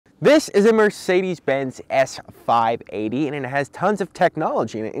This is a Mercedes-Benz S580 and it has tons of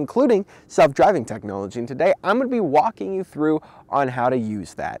technology in it, including self-driving technology. And today I'm going to be walking you through on how to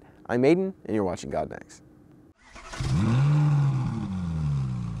use that. I'm Aiden and you're watching God Next.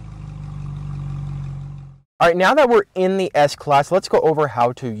 All right, now that we're in the S-Class, let's go over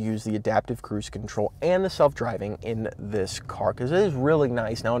how to use the adaptive cruise control and the self-driving in this car, because it is really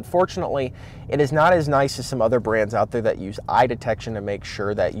nice. Now, unfortunately, it is not as nice as some other brands out there that use eye detection to make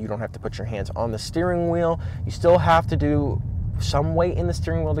sure that you don't have to put your hands on the steering wheel. You still have to do some weight in the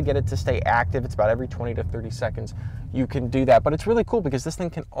steering wheel to get it to stay active. It's about every 20 to 30 seconds you can do that, but it's really cool because this thing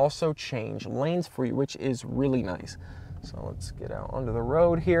can also change lanes for you, which is really nice. So let's get out onto the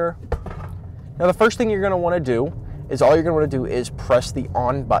road here. Now the first thing you're going to want to do is press the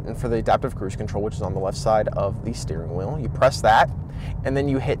on button for the adaptive cruise control, which is on the left side of the steering wheel. You press that and then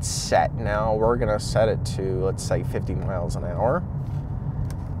you hit set. Now we're going to set it to, let's say, 50 miles an hour.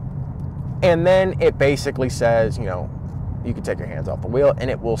 And then it basically says, you know, you can take your hands off the wheel and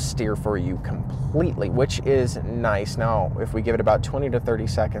it will steer for you completely, which is nice. Now, if we give it about 20 to 30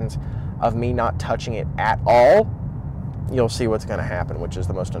 seconds of me not touching it at all, you'll see what's going to happen, which is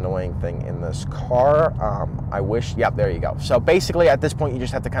the most annoying thing in this car. Yep, there you go. So basically at this point, you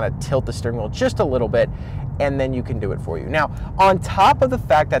just have to kind of tilt the steering wheel just a little bit and then you can do it for you. Now, on top of the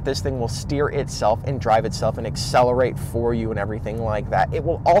fact that this thing will steer itself and drive itself and accelerate for you and everything like that, it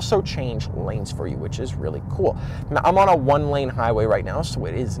will also change lanes for you, which is really cool. Now, I'm on a one-lane highway right now, so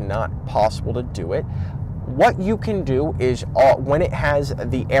it is not possible to do it. What you can do is, when it has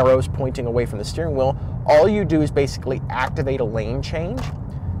the arrows pointing away from the steering wheel, all you do is basically activate a lane change,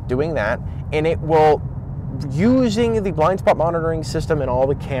 doing that, and it will, using the blind spot monitoring system and all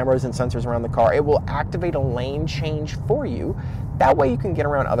the cameras and sensors around the car, it will activate a lane change for you. That way you can get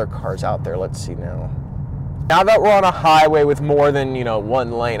around other cars out there. Let's see now. Now that we're on a highway with more than,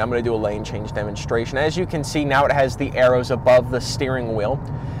 one lane, I'm going to do a lane change demonstration. As you can see, now it has the arrows above the steering wheel,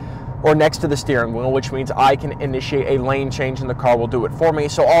 or next to the steering wheel, which means I can initiate a lane change and the car will do it for me.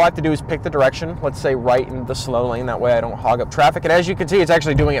 So all I have to do is pick the direction, let's say right in the slow lane, that way I don't hog up traffic. And as you can see, it's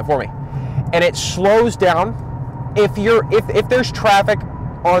actually doing it for me. And it slows down. If there's traffic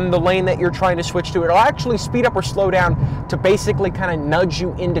on the lane that you're trying to switch to, it'll actually speed up or slow down to basically kind of nudge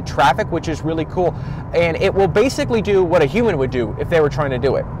you into traffic, which is really cool. And it will basically do what a human would do if they were trying to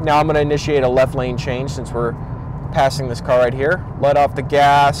do it. Now I'm going to initiate a left lane change since we're passing this car right here. Let off the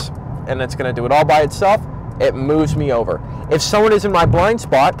gas, and it's going to do it all by itself. It moves me over. If someone is in my blind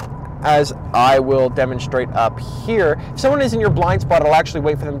spot, as I will demonstrate up here, if someone is in your blind spot, it'll actually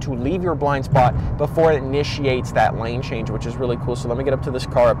wait for them to leave your blind spot before it initiates that lane change, which is really cool. So let me get up to this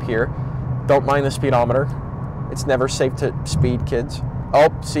car up here. Don't mind the speedometer. It's never safe to speed, kids. Oh,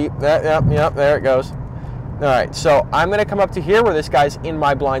 see, yep, there it goes. All right, so I'm going to come up to here where this guy's in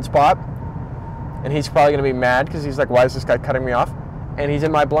my blind spot, and he's probably going to be mad because he's like, why is this guy cutting me off? And he's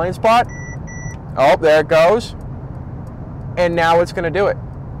in my blind spot. Oh, there it goes. And now it's going to do it.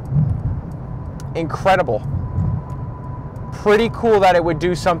 Incredible. Pretty cool that it would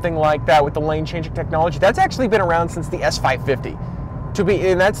do something like that with the lane changing technology. That's actually been around since the S550.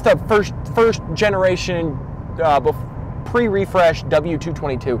 And that's the first generation pre-refresh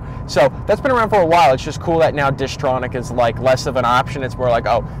W222. So that's been around for a while. It's just cool that now Distronic is like less of an option. It's more like,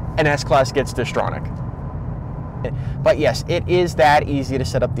 oh, an S-Class gets Distronic. But yes, it is that easy to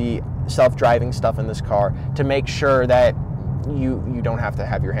set up the self-driving stuff in this car to make sure that you don't have to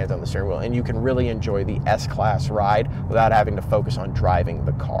have your hands on the steering wheel and you can really enjoy the S-Class ride without having to focus on driving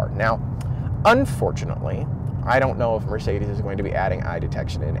the car. Now, unfortunately, I don't know if Mercedes is going to be adding eye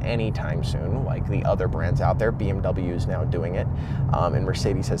detection in anytime soon, like the other brands out there. BMW is now doing it, and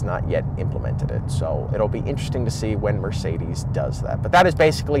Mercedes has not yet implemented it. So it'll be interesting to see when Mercedes does that. But that is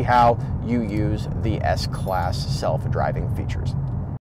basically how you use the S-Class self-driving features.